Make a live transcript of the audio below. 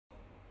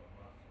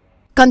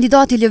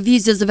Kandidati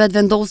lëvizjes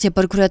vetëvendosje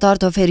për kryetar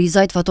të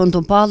Ferizajt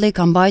Topalli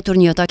ka mbajtur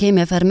një takim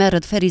me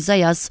fermerët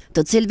Ferizajas,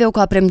 të cilëve u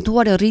ka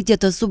premtuar rritje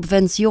të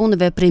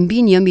subvencioneve prej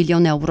mbi 1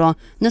 milion euro,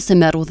 nëse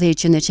merr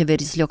udhëheqjen e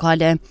qeverisë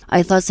lokale.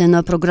 Ai tha se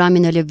në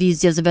programin e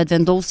lëvizjes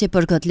vetëvendosje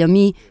për këtë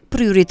lëmi,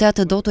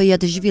 prioritet do të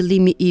jetë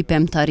zhvillimi i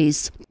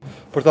pemtarisë.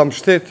 Për ta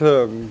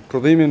mbështetur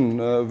prodhimin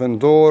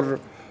vendor,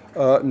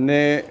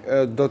 ne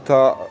do të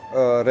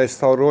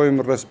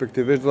restaurojmë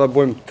respektivisht, do të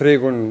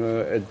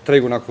bëjmë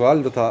tregun aktual,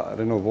 do të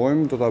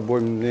renovojmë, do të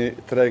bëjmë një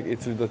treg i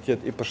cili do të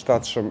jetë i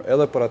përshtatshëm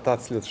edhe për ata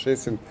të cilët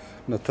shesin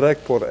në treg,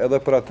 por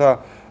edhe për ata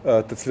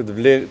të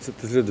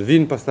cilët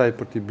vinë pastaj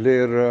për t'i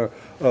blerë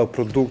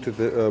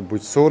produktet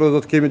bujqësore.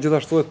 Do të kemi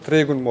gjithashtu edhe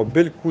tregun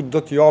mobil, ku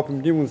do të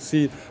japim një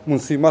mundësi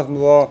më të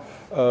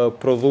mëdha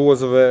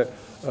prodhuesve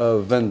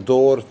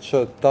vendor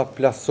që ta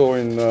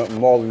plasojnë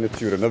mallin e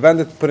tyre. Në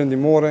vendet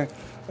perëndimore,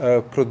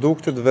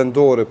 produktet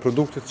vendore,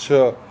 produktet që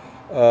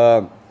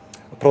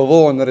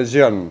prodhohen në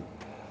region,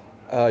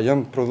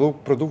 janë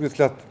produktet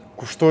që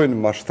kushtojnë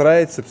më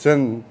shtrejt, sepse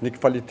janë një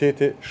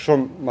kvaliteti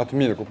shumë më të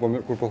mirë.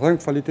 Kur po them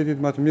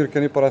kvalitetit më të mirë,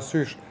 keni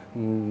parasysh,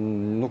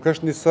 nuk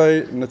është njësoj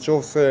në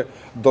qoftë se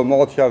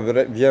domatja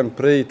vjen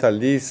prej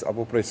Italisë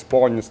apo prej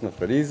Spanjës në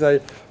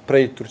Ferizaj,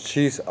 prej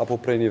Turqisë apo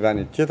prej një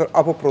vendi tjetër,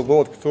 apo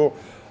prodhohet këtu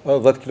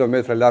 10 km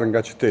larg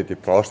nga qyteti.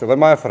 Pra është edhe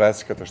më e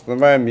freskët, është edhe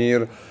më e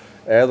mirë,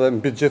 edhe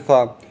mbi gjitha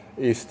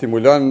i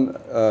stimulon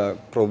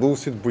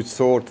prodhuesit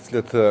bujqësor të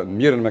cilët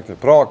mirën me këtë.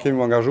 Pra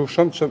kemi angazhu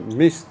shumë që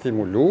me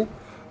stimulu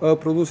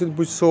prodhuesit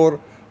bujqësor,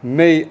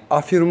 me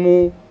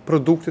afirmu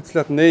produktet të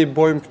cilat ne i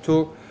bojmë këtu.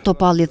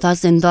 Topalli tha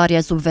se ndarja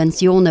e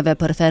subvencioneve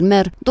për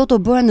fermer do të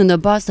bëhen në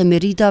bazë të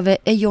meritave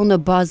e jo në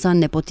baza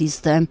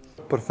nepotiste.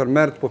 Për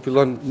fermerët po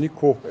fillon një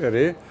kohë e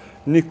re,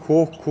 një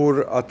kohë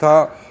kur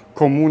ata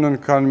komunën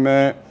kanë me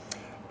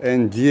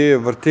ndje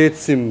vërtet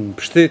si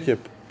mbështetje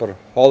për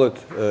hallet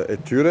e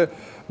tyre,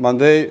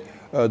 mandej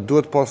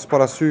duhet pas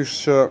parasysh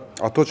që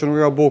ato që nuk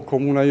e ka bërë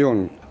komuna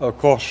jonë,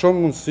 ka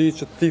shumë mundësi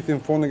që të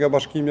thithin fondi nga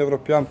Bashkimi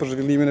Evropian për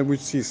zhvillimin e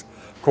bujqësisë.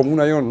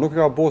 Komuna jonë nuk e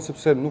ka bërë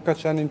sepse nuk ka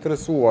qenë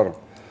interesuar.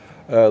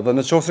 Dhe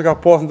në qoftë se ka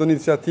pas ndonjë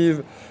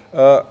iniciativë,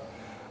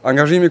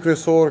 angazhimi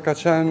kryesor ka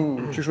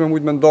qenë qysh me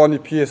mujt me nda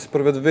një pjesë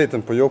për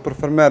vetveten, po jo për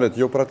fermerët,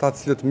 jo për ata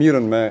të cilët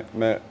mirën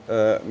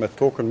me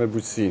tokën, me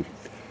bujqësi.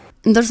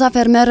 Ndërsa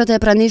fermerët e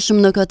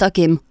pranishëm në këtë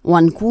takim u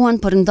ankuan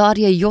për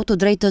ndarje jo të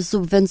drejtë të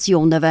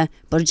subvencioneve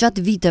për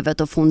gjatë viteve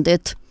të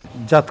fundit.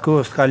 Gjatë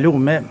kohës të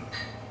kalume,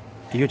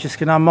 jo që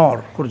s'kena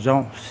marrë kur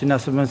gjanë, si na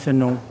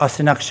subvencionu, as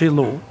si na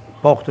këshillu,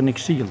 po këtë një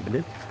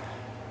këshillë,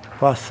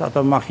 pas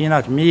ato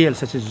makinat mjellë,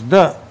 se që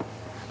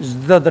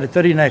çdo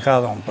drejtërinë e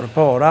ka dhonë për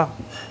para,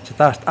 që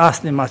ta është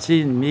asni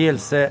maqinë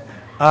mjellë, se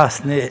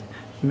asni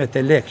me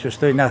të lek, që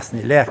shtojnë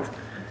asni lek,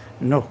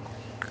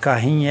 nuk ka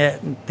hinje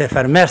të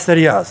fermerë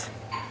serioz.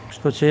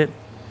 Kështu që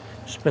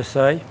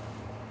shpresoj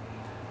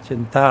që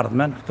në të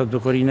ardhmen këto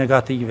dukuri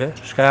negative,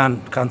 shka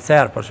janë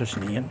kancer për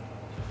shoqërinë,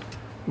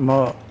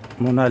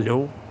 më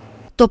nalu.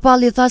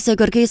 Topalli tha se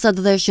kërkesat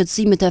dhe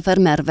shqetësimet e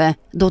fermerëve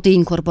do t'i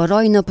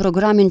inkorporojë në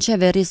programin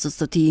qeverisës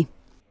së tij.